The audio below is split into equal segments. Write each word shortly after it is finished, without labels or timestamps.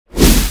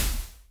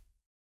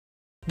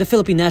The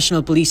Philippine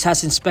National Police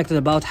has inspected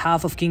about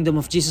half of Kingdom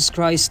of Jesus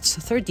Christ's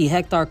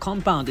 30-hectare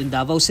compound in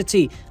Davao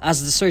City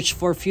as the search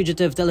for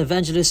fugitive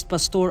televangelist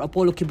Pastor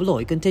Apollo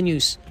Quiboloy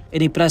continues.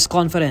 In a press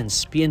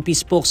conference, PNP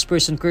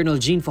spokesperson Colonel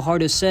Jean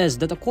Fajardo says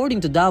that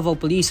according to Davao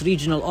Police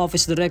Regional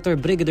Office Director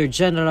Brigadier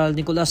General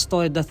Nicolas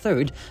Torre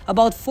III,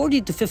 about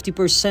 40 to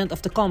 50%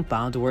 of the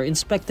compound were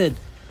inspected.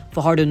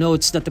 Fajardo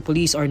notes that the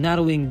police are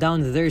narrowing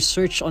down their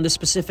search on the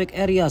specific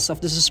areas of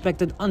the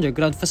suspected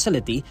underground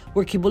facility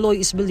where Quiboloy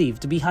is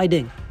believed to be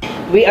hiding.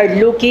 We are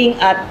looking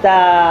at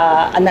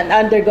an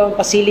underground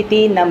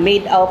facility na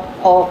made out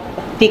of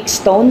thick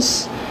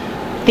stones,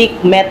 thick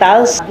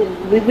metals.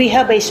 We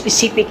have a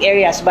specific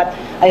areas, but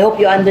I hope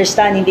you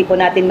understand, hindi po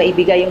natin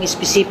maibigay yung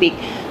specific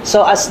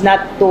so as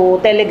not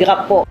to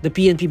telegraph po. The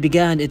PNP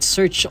began its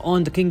search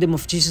on the Kingdom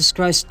of Jesus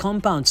Christ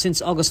compound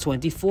since August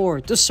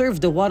 24 to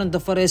serve the warrant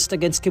of arrest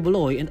against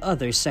Quiboloy and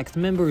other sect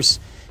members.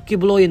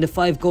 Quiboloy and the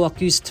 5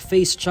 co-accused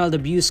face child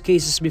abuse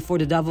cases before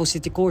the Davao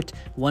City Court.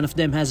 One of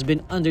them has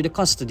been under the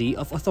custody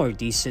of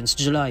authorities since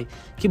July.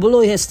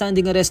 Quiboloy has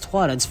standing arrest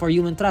warrants for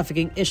human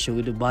trafficking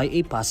issued by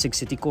a Pasig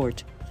City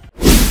Court.